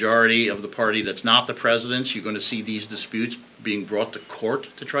has a majority of the party that's not the president's, you're going to see these disputes being brought to court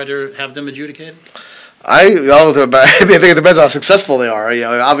to try to have them adjudicated? I think it depends on how successful they are.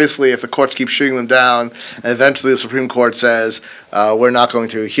 Obviously, if the courts keep shooting them down, and eventually the Supreme Court says we're not going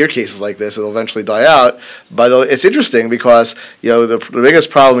to hear cases like this, it'll eventually die out. But it's interesting because the biggest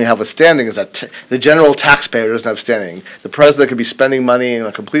problem we have with standing is that the general taxpayer doesn't have standing. The president could be spending money in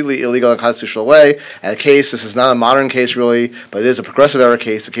a completely illegal and unconstitutional way. And this is not a modern case really, but it is a progressive era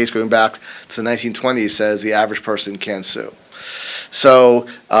case. The case going back to the 1920s says the average person can sue. So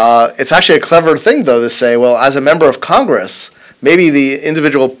it's actually a clever thing, though, to say, well, as a member of Congress, maybe the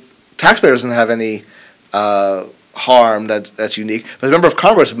individual taxpayer doesn't have any harm that's unique. But as a member of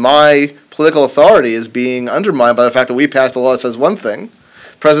Congress, my political authority is being undermined by the fact that we passed a law that says one thing,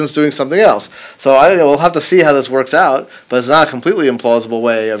 the president's doing something else. So we'll have to see how this works out, but it's not a completely implausible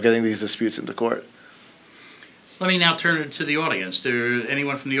way of getting these disputes into court. Let me now turn it to the audience. Does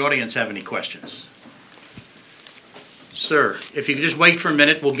anyone from the audience have any questions? Sir, if you could just wait for a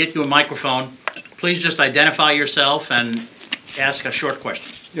minute, we'll get you a microphone. Please just identify yourself and ask a short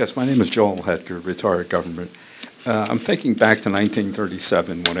question. Yes, my name is Joel Hetker, retired government. I'm thinking back to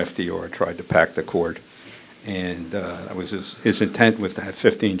 1937 when FDR tried to pack the court, and that was his intent was to have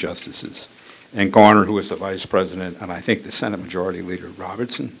 15 justices. And Garner, who was the vice president, and I think the Senate Majority Leader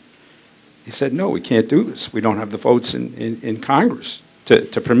Robertson, he said, no, we can't do this. We don't have the votes in Congress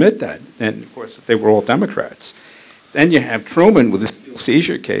to permit that. And, of course, they were all Democrats. Then you have Truman with the steel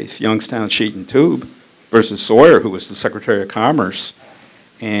seizure case, Youngstown Sheet and Tube, versus Sawyer, who was the Secretary of Commerce.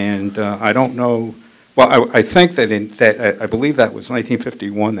 And I don't know, well, I think that I believe that was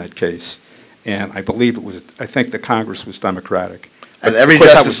 1951, that case. And I believe I think the Congress was Democratic. And every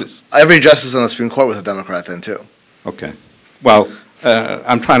justice on the Supreme Court was a Democrat then, too. Okay. Well,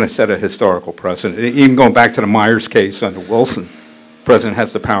 I'm trying to set a historical precedent. Even going back to the Myers case under Wilson, the president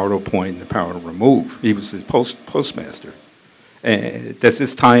has the power to appoint and the power to remove. He was the postmaster. Does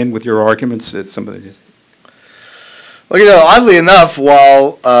this tie in with your arguments that somebody? Well, oddly enough,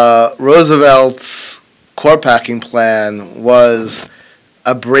 while Roosevelt's court packing plan was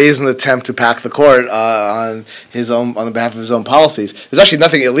a brazen attempt to pack the court on the behalf of his own policies, there's actually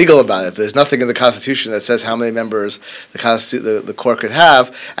nothing illegal about it. There's nothing in the Constitution that says how many members the court could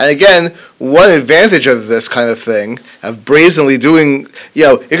have. And again, one advantage of this kind of thing, of brazenly doing,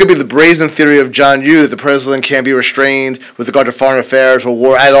 it could be the brazen theory of John Yoo that the president can't be restrained with regard to foreign affairs or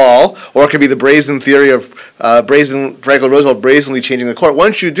war at all, or it could be the brazen theory of Franklin Roosevelt brazenly changing the court.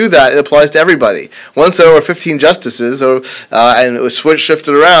 Once you do that, it applies to everybody. Once there were 15 justices, and it was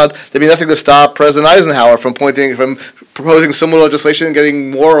shifted around, there'd be nothing to stop President Eisenhower from proposing similar legislation and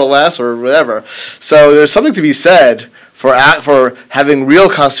getting more or less or whatever. So there's something to be said for having real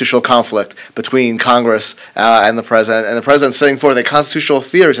constitutional conflict between Congress and the president setting forth a constitutional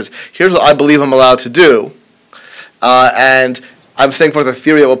theory. Says, here's what I believe I'm allowed to do, and I'm setting forth a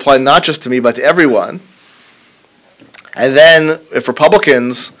theory that will apply not just to me but to everyone. And then if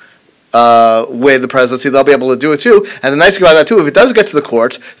Republicans with the presidency, they'll be able to do it too. And the nice thing about that too, if it does get to the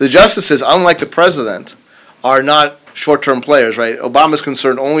courts, the justices, unlike the president, are not short-term players, right? Obama's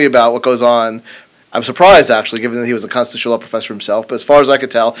concerned only about what goes on. I'm surprised, actually, given that he was a constitutional law professor himself, but as far as I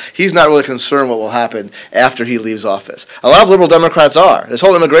could tell, he's not really concerned what will happen after he leaves office. A lot of liberal Democrats are. This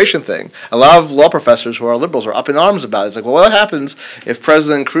whole immigration thing, a lot of law professors who are liberals are up in arms about it. It's like, well, what happens if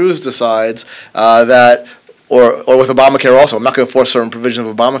President Cruz decides that, or with Obamacare also, I'm not going to force certain provisions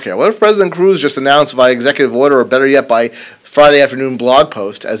of Obamacare. What if President Cruz just announced via executive order, or better yet, by Friday afternoon blog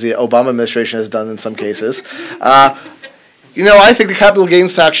post, as the Obama administration has done in some cases, I think the capital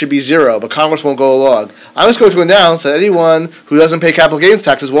gains tax should be zero, but Congress won't go along. I'm just going to announce that anyone who doesn't pay capital gains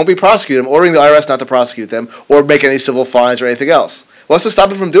taxes won't be prosecuted. I'm ordering the IRS not to prosecute them or make any civil fines or anything else. What's to stop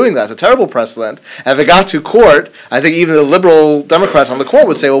them from doing that? It's a terrible precedent. And if it got to court, I think even the liberal Democrats on the court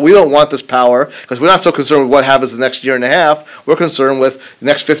would say, well, we don't want this power because we're not so concerned with what happens the next year and a half. We're concerned with the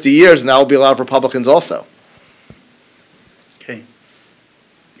next 50 years, and that will be a lot of Republicans also. Okay.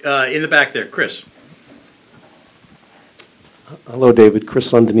 In the back there, Chris. Hello, David.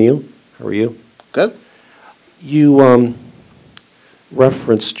 Chris Londonio. How are you? Good. You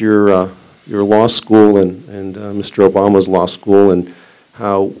referenced your law school and Mr. Obama's law school and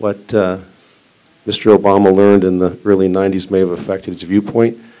how what Mr. Obama learned in the early 90s may have affected his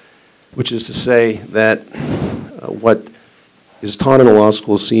viewpoint, which is to say that what is taught in a law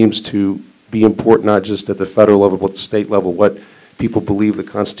school seems to be important not just at the federal level but at the state level, what people believe the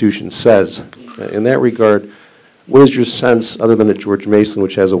Constitution says. In that regard, what is your sense, other than at George Mason,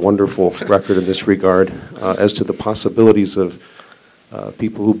 which has a wonderful record in this regard, as to the possibilities of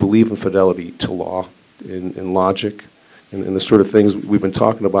people who believe in fidelity to law, in logic, and the sort of things we've been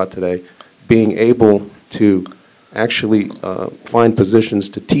talking about today, being able to actually find positions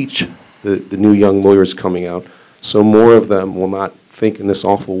to teach the new young lawyers coming out, so more of them will not think in this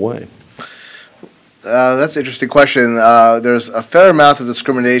awful way? That's an interesting question. There's a fair amount of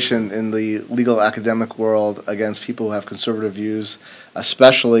discrimination in the legal academic world against people who have conservative views,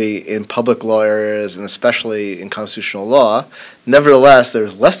 especially in public law areas and especially in constitutional law. Nevertheless,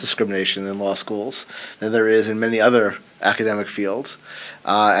 there's less discrimination in law schools than there is in many other academic fields.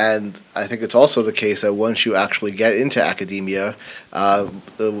 And I think it's also the case that once you actually get into academia,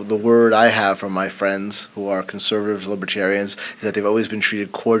 the word I have from my friends who are conservatives, libertarians, is that they've always been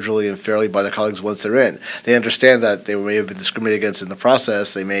treated cordially and fairly by their colleagues once they're in. They understand that they may have been discriminated against in the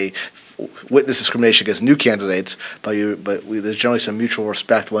process. They may witness discrimination against new candidates, but there's generally some mutual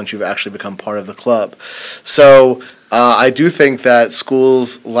respect once you've actually become part of the club. So I do think that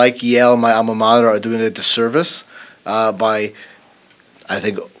schools like Yale, my alma mater, are doing a disservice by, I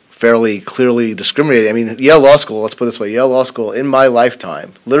think, fairly clearly discriminating. I mean, Yale Law School, let's put it this way, Yale Law School in my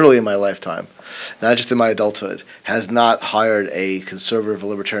lifetime, literally in my lifetime, not just in my adulthood, has not hired a conservative or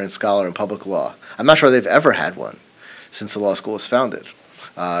libertarian scholar in public law. I'm not sure they've ever had one since the law school was founded.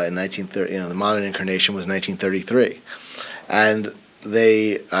 In 1930, the modern incarnation was 1933. And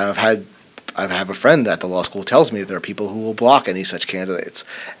I have a friend at the law school who tells me that there are people who will block any such candidates.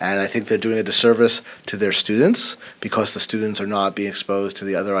 And I think they're doing a disservice to their students because the students are not being exposed to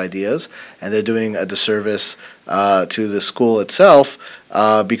the other ideas. And they're doing a disservice to the school itself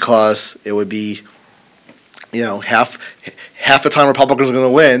because it would be, half the time Republicans are going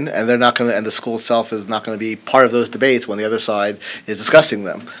to win, and they're not going to, and the school itself is not going to be part of those debates when the other side is discussing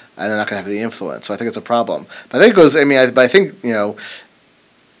them, and they're not going to have the influence. So I think it's a problem. But I think it goes. I think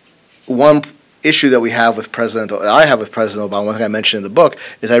one issue that I have with President Obama, one thing I mentioned in the book,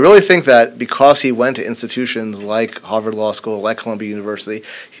 is I really think that because he went to institutions like Harvard Law School, like Columbia University,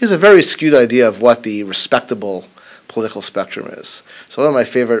 he has a very skewed idea of what the respectable political spectrum is. So one of my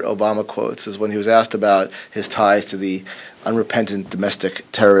favorite Obama quotes is when he was asked about his ties to the unrepentant domestic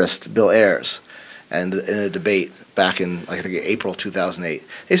terrorist Bill Ayers, and in a debate back in, I think, April 2008.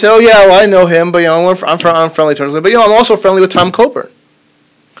 He said, "Oh yeah, well I know him, but I'm friendly terms with him, but I'm also friendly with Tom Coburn."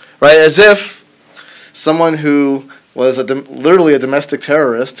 Right, as if someone who was literally a domestic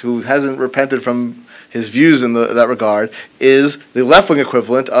terrorist who hasn't repented from his views in that regard is the left-wing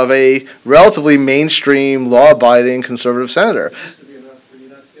equivalent of a relatively mainstream, law-abiding conservative senator.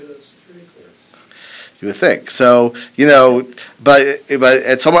 You would think. So, but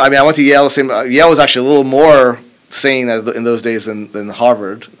at some, I went to Yale. Yale was actually a little more sane in those days than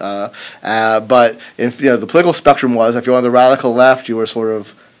Harvard. But the political spectrum was, if you were on the radical left, you were sort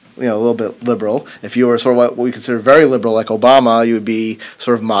of a little bit liberal. If you were sort of what we consider very liberal, like Obama, you would be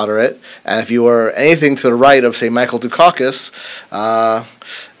sort of moderate. And if you were anything to the right of, say, Michael Dukakis,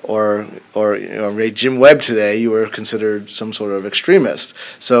 or Jim Webb today, you were considered some sort of extremist.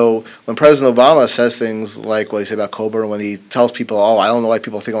 So when President Obama says things like what he said about Coburn, when he tells people, "Oh, I don't know why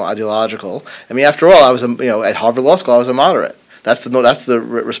people think I'm ideological," after all, I was at Harvard Law School, I was a moderate. That's the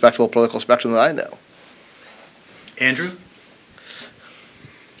respectable political spectrum that I know. Andrew?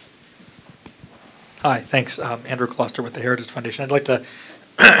 Hi, thanks. Andrew Cluster with the Heritage Foundation. I'd like to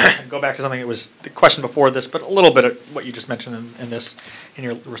go back to something that was the question before this, but a little bit of what you just mentioned in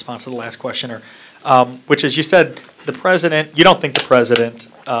your response to the last questioner, which is you said you don't think the president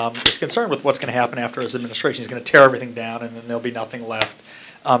is concerned with what's going to happen after his administration. He's going to tear everything down and then there'll be nothing left.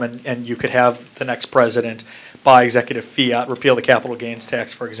 And you could have the next president buy executive fiat, repeal the capital gains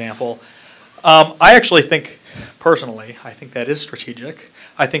tax, for example. I actually think, personally, I think that is strategic.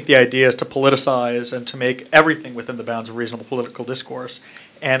 I think the idea is to politicize and to make everything within the bounds of reasonable political discourse.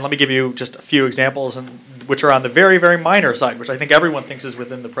 And let me give you just a few examples, which are on the very, very minor side, which I think everyone thinks is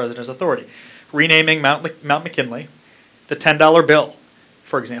within the president's authority. Renaming Mount McKinley, the $10 bill,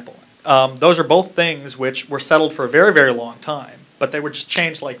 for example. Those are both things which were settled for a very, very long time, but they were just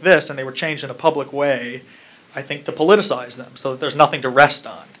changed like this, and they were changed in a public way, I think, to politicize them so that there's nothing to rest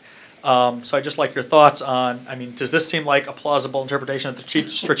on. So I'd just like your thoughts on, does this seem like a plausible interpretation of the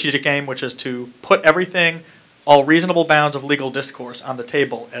strategic aim, which is to put everything, all reasonable bounds of legal discourse on the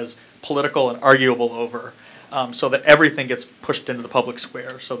table as political and arguable over, so that everything gets pushed into the public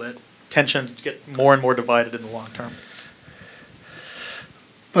square, so that tensions get more and more divided in the long term?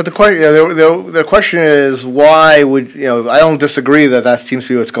 But the question is, why would, I don't disagree that seems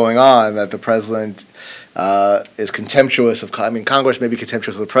to be what's going on, that the president is contemptuous of, Congress may be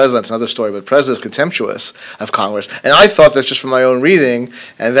contemptuous of the president, it's another story, but the president is contemptuous of Congress. And I thought this just from my own reading,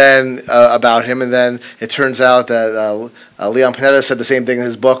 and then about him, and then it turns out that Leon Panetta said the same thing in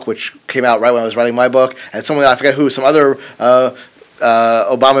his book, which came out right when I was writing my book, and someone, I forget who, some other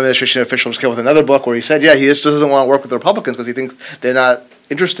Obama administration official just came up with another book where he said, he just doesn't want to work with the Republicans because he thinks they're not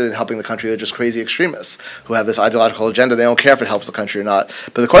interested in helping the country are just crazy extremists who have this ideological agenda. They don't care if it helps the country or not.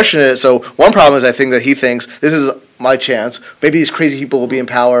 But the question is, so one problem is I think that he thinks this is my chance. Maybe these crazy people will be in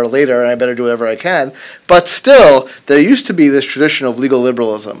power later and I better do whatever I can. But still, there used to be this tradition of legal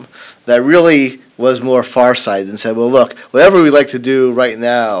liberalism that really was more farsighted and said, well, look, whatever we like to do right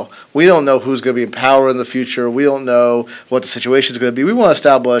now, we don't know who's going to be in power in the future. We don't know what the situation is going to be. We want to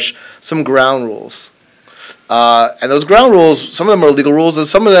establish some ground rules. And those ground rules, some of them are legal rules, and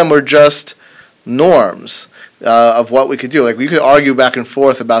some of them are just norms of what we could do. Like, we could argue back and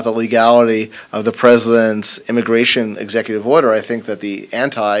forth about the legality of the president's immigration executive order. I think that the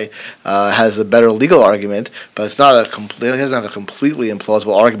anti has a better legal argument, but it's not he doesn't have a completely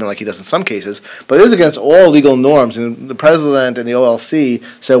implausible argument like he does in some cases. But it is against all legal norms. And the president and the OLC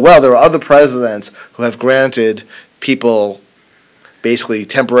said, well, there are other presidents who have granted people basically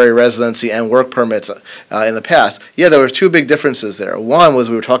temporary residency and work permits in the past. Yeah, there were two big differences there. One was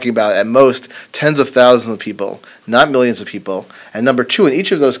we were talking about at most tens of thousands of people, not millions of people. And number two, in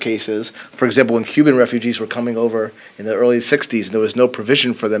each of those cases, for example, when Cuban refugees were coming over in the early 60s and there was no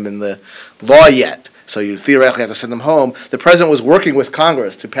provision for them in the law yet, so you theoretically have to send them home, the president was working with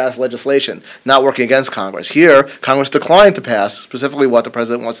Congress to pass legislation, not working against Congress. Here, Congress declined to pass specifically what the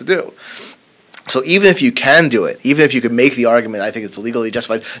president wants to do. So even if you can do it, even if you could make the argument, I think it's legally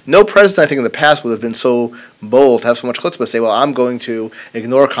justified. No president, I think, in the past would have been so bold, have so much chutzpah, say, well, I'm going to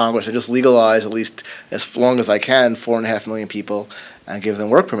ignore Congress and just legalize at least as long as I can 4.5 million people and give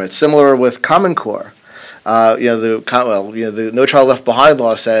them work permits. Similar with Common Core. The No Child Left Behind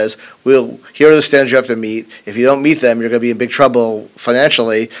law says, here are the standards you have to meet. If you don't meet them, you're going to be in big trouble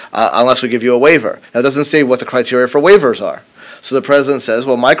financially unless we give you a waiver. Now, it doesn't say what the criteria for waivers are. So the president says,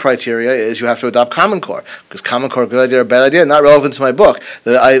 well, my criteria is you have to adopt Common Core. Because Common Core, good idea or bad idea, not relevant to my book.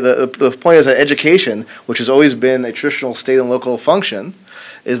 The point is that education, which has always been a traditional state and local function,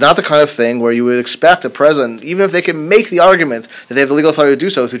 is not the kind of thing where you would expect a president, even if they can make the argument that they have the legal authority to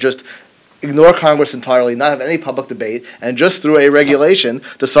do so, to just ignore Congress entirely, not have any public debate, and just through a regulation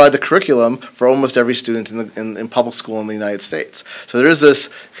decide the curriculum for almost every student in public school in the United States. So there is this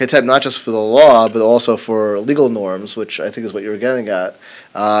contempt not just for the law, but also for legal norms, which I think is what you were getting at.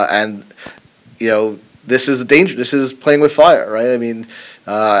 This is danger. This is playing with fire, right? I mean,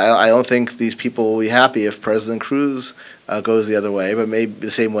 I don't think these people will be happy if President Cruz goes the other way, but maybe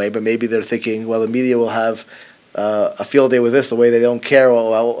the same way. But maybe they're thinking, well, the media will have a field day with this, the way they don't care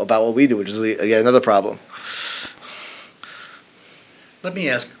about what we do, which is, again, another problem. Let me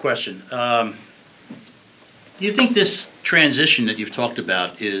ask a question. Do you think this transition that you've talked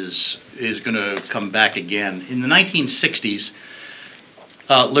about is going to come back again? In the 1960s,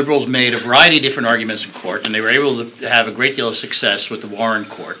 liberals made a variety of different arguments in court, and they were able to have a great deal of success with the Warren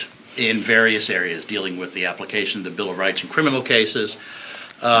Court in various areas, dealing with the application of the Bill of Rights in criminal cases,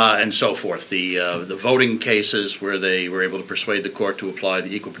 and so forth. The voting cases where they were able to persuade the court to apply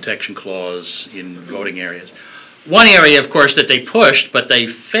the Equal Protection Clause in voting areas. One area, of course, that they pushed but they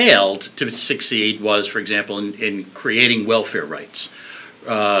failed to succeed was, for example, in creating welfare rights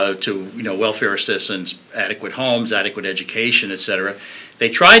to welfare assistance, adequate homes, adequate education, etc. They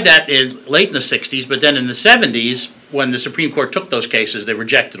tried that late in the 60s, but then in the 70s, when the Supreme Court took those cases, they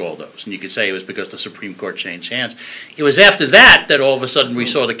rejected all those. And you could say it was because the Supreme Court changed hands. It was after that that all of a sudden we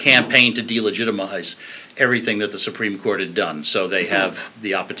saw the campaign to delegitimize everything that the Supreme Court had done. So they have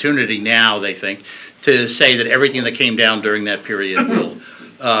the opportunity now, they think, to say that everything that came down during that period will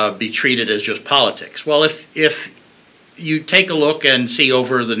be treated as just politics. Well, if you take a look and see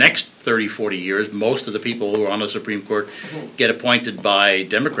over the next 30, 40 years, most of the people who are on the Supreme Court get appointed by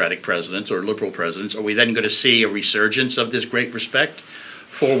Democratic presidents or liberal presidents. Are we then going to see a resurgence of this great respect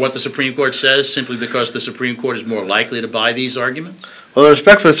for what the Supreme Court says simply because the Supreme Court is more likely to buy these arguments? Well, the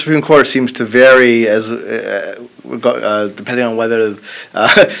respect for the Supreme Court seems to vary as depending on whether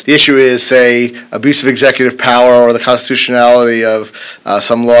the issue is, say, abuse of executive power or the constitutionality of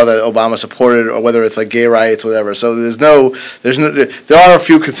some law that Obama supported, or whether it's like gay rights or whatever. So there are a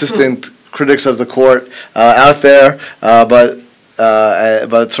few consistent critics of the court out there, but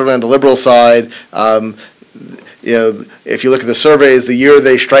certainly on the liberal side, if you look at the surveys, the year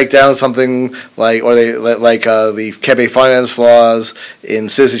they strike down something like the campaign finance laws in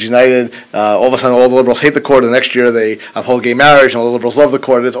Citizens United, all of a sudden all the liberals hate the court, and the next year they uphold gay marriage, and all the liberals love the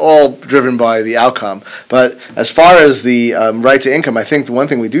court. It's all driven by the outcome. But as far as the right to income, I think the one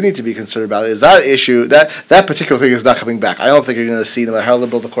thing we do need to be concerned about is that issue, that particular thing is not coming back. I don't think you're going to see, no matter how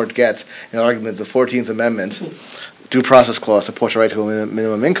liberal the court gets, an argument the 14th Amendment due process clause supports the right to a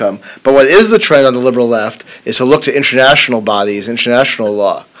minimum income. But what is the trend on the liberal left is to look to international bodies, international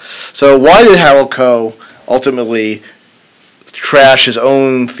law. So why did Harold Koh ultimately trash his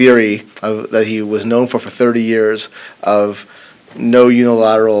own theory that he was known for 30 years of no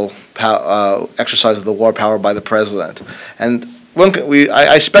unilateral exercise of the war power by the president. And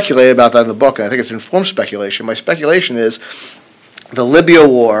I speculated about that in the book, and I think it's informed speculation. My speculation is the Libya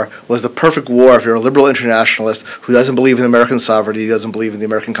war was the perfect war if you're a liberal internationalist who doesn't believe in American sovereignty, doesn't believe in the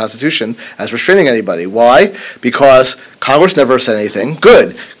American Constitution as restraining anybody. Why? Because Congress never said anything.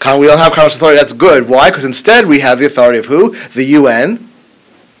 Good. We don't have Congress authority. That's good. Why? Because instead we have the authority of who? The UN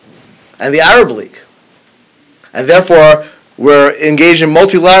and the Arab League. And therefore, we're engaged in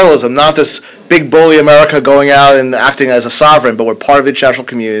multilateralism, not this big bully America going out and acting as a sovereign, but we're part of the international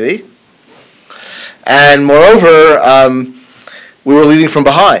community. And moreover, we were leading from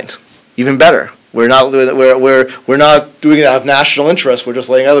behind, even better. We're not doing it out of national interest. We're just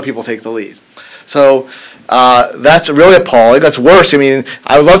letting other people take the lead. So that's really appalling. That's worse. I mean,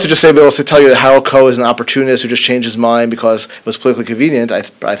 I would love to just be able to tell you that Harold Koh is an opportunist who just changed his mind because it was politically convenient. I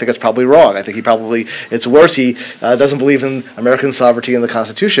think that's probably wrong. I think it's worse. He doesn't believe in American sovereignty and the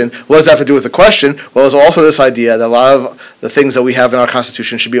Constitution. What does that have to do with the question? Well, it's also this idea that a lot of the things that we have in our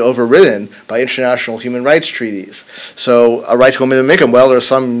Constitution should be overridden by international human rights treaties. So a right to a minimum income, well, there's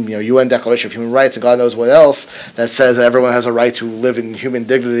some UN Declaration of Human Rights and God knows what else that says that everyone has a right to live in human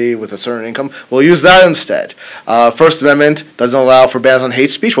dignity with a certain income. We'll use that instead. First Amendment doesn't allow for bans on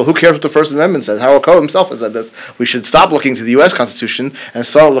hate speech. Well, who cares what the First Amendment says? Harold Koh himself has said this. We should stop looking to the U.S. Constitution and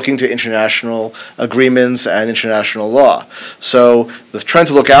start looking to international agreements and international law. So the trend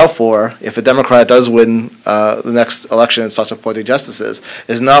to look out for, if a Democrat does win the next election and starts appointing justices,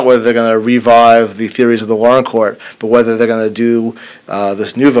 is not whether they're going to revive the theories of the Warren Court, but whether they're going to do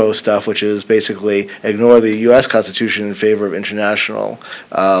this nouveau stuff, which is basically ignore the U.S. Constitution in favor of international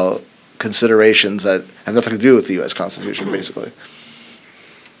considerations that have nothing to do with the U.S. Constitution, basically.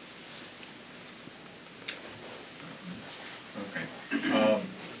 Okay.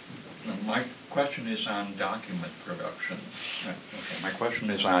 My question is on document production. Okay. My question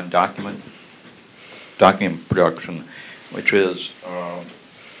is on document production, which is,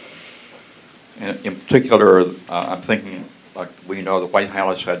 in particular, I'm thinking, like we know the White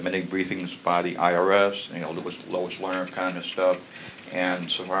House had many briefings by the IRS, Lois Lerner kind of stuff.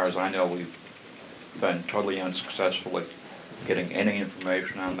 And so far as I know, we've been totally unsuccessful at getting any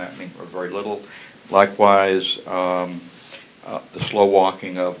information on that, or very little. Likewise, the slow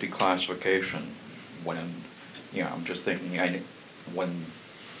walking of declassification when, I'm just thinking, you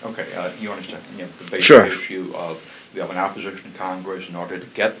understand, the basic issue of we have an opposition in Congress. In order to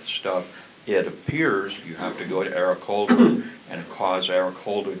get the stuff, it appears you have to go to Eric Holder and cause Eric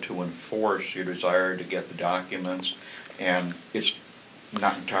Holder to enforce your desire to get the documents. And it's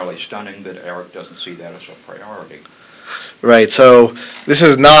not entirely stunning that Eric doesn't see that as a priority. Right. So this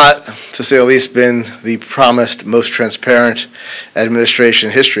has not, to say the least, been the promised most transparent administration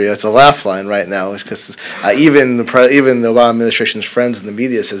in history. That's a laugh line right now, because even the Obama administration's friends in the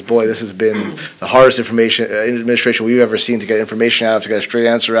media says, "Boy, this has been the hardest administration we've ever seen to get information out of, to get a straight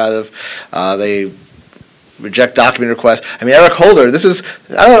answer out of." They reject document requests. I mean, Eric Holder,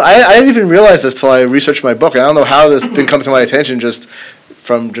 I didn't even realize this until I researched my book. And I don't know how this didn't come to my attention just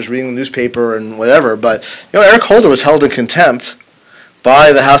from just reading the newspaper and whatever. But, Eric Holder was held in contempt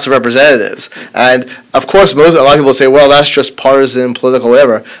by the House of Representatives. And, of course, a lot of people say, well, that's just partisan, political,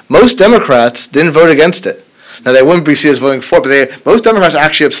 whatever. Most Democrats didn't vote against it. Now, they wouldn't be seen as voting for it, but most Democrats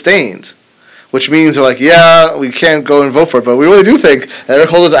actually abstained, which means they're like, yeah, we can't go and vote for it. But we really do think that Eric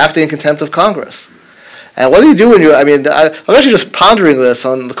Holder is acting in contempt of Congress. And what do you do when I'm actually just pondering this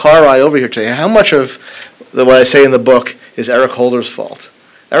on the car ride over here today. How much of what I say in the book is Eric Holder's fault?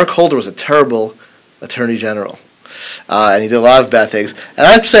 Eric Holder was a terrible attorney general, and he did a lot of bad things. And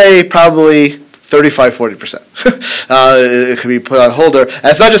I'd say probably 35–40%. It could be put on Holder. And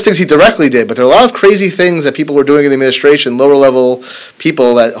it's not just things he directly did, but there are a lot of crazy things that people were doing in the administration, lower-level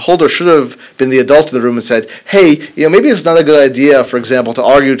people, that Holder should have been the adult in the room and said, hey, maybe it's not a good idea, for example, to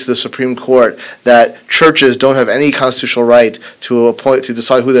argue to the Supreme Court that churches don't have any constitutional right to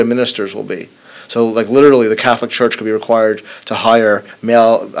decide who their ministers will be. So, literally, the Catholic Church could be required to hire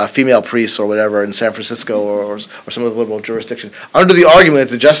female priests or whatever in San Francisco or some of the liberal jurisdiction, under the argument that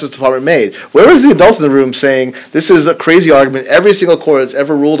the Justice Department made. Where is the adult in the room saying, this is a crazy argument, every single court that's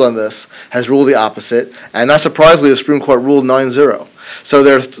ever ruled on this has ruled the opposite, and not surprisingly, the Supreme Court ruled 9-0. So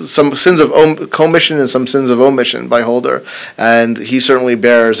there's some sins of commission and some sins of omission by Holder, and he certainly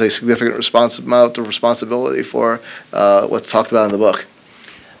bears a significant amount of responsibility for what's talked about in the book.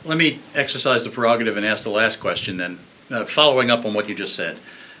 Let me exercise the prerogative and ask the last question then, following up on what you just said,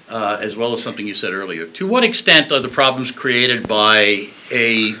 as well as something you said earlier. To what extent are the problems created by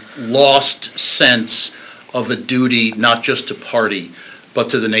a lost sense of a duty not just to party, but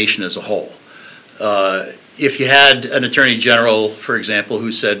to the nation as a whole. If you had an Attorney General, for example,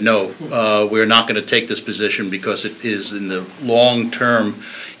 who said, no, we're not going to take this position because it is in the long-term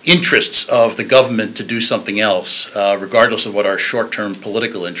interests of the government to do something else, regardless of what our short-term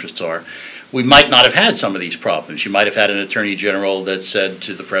political interests are, we might not have had some of these problems. You might have had an Attorney General that said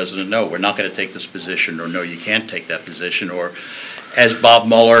to the President, no, we're not going to take this position, or no, you can't take that position, or as Bob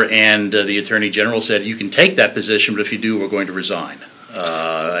Mueller and the Attorney General said, you can take that position, but if you do, we're going to resign.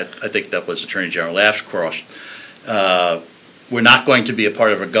 I think that was Attorney General Ashcroft. We're not going to be a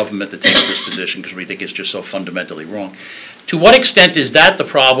part of a government that takes this position because we think it's just so fundamentally wrong. To what extent is that the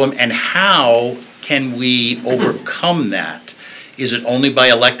problem, and how can we overcome that? Is it only by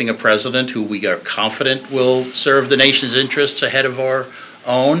electing a president who we are confident will serve the nation's interests ahead of our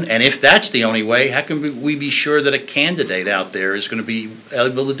own? And if that's the only way, how can we be sure that a candidate out there is going to be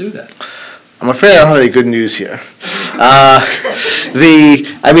able to do that? I'm afraid I don't have any good news here. I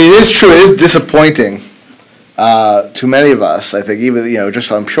mean, it is true. It is disappointing to many of us. I think even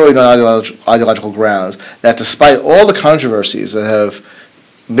just on purely non-ideological grounds, that despite all the controversies that have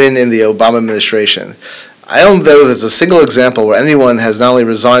been in the Obama administration, I don't know there's a single example where anyone has not only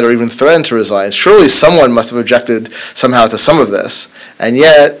resigned or even threatened to resign. Surely someone must have objected somehow to some of this, and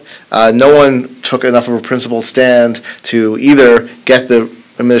yet no one took enough of a principled stand to either get the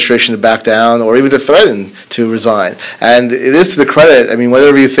administration to back down or even to threaten to resign. And it is to the credit, I mean,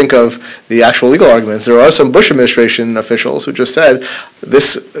 whatever you think of the actual legal arguments, there are some Bush administration officials who just said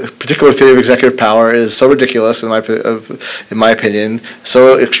this particular theory of executive power is so ridiculous, in my opinion,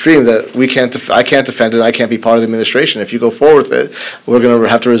 so extreme that I can't defend it, and I can't be part of the administration. If you go forward with it, we're going to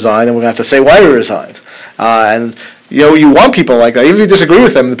have to resign, and we're going to have to say why we resigned. And you want people like that. Even if you disagree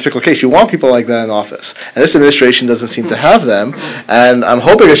with them in the particular case, you want people like that in office. And this administration doesn't seem to have them. And I'm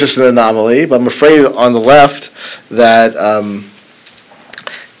hoping it's just an anomaly, but I'm afraid on the left that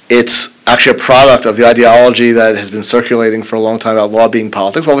it's actually a product of the ideology that has been circulating for a long time about law being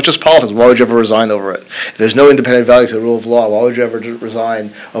politics. Well, it's just politics. Why would you ever resign over it? If there's no independent value to the rule of law, why would you ever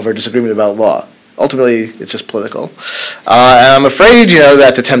resign over a disagreement about law? Ultimately, it's just political. And I'm afraid,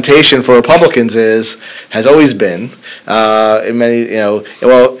 that the temptation for Republicans has always been, in many,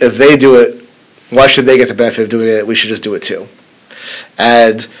 well, if they do it, why should they get the benefit of doing it? We should just do it too.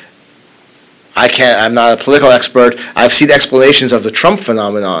 And I'm not a political expert. I've seen explanations of the Trump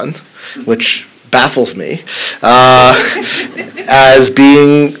phenomenon, which baffles me, as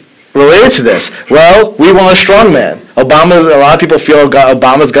being related to this. Well, we want a strong man. A lot of people feel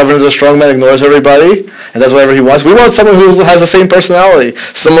Obama's government is a strong man, ignores everybody, and does whatever he wants. We want someone who has the same personality,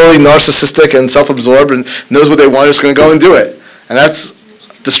 similarly narcissistic and self-absorbed, and knows what they want, is going to go and do it. And that's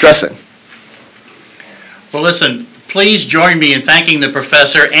distressing. Well, listen, please join me in thanking the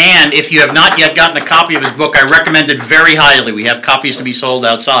professor, and if you have not yet gotten a copy of his book, I recommend it very highly. We have copies to be sold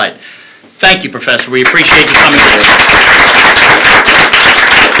outside. Thank you, Professor. We appreciate you coming here.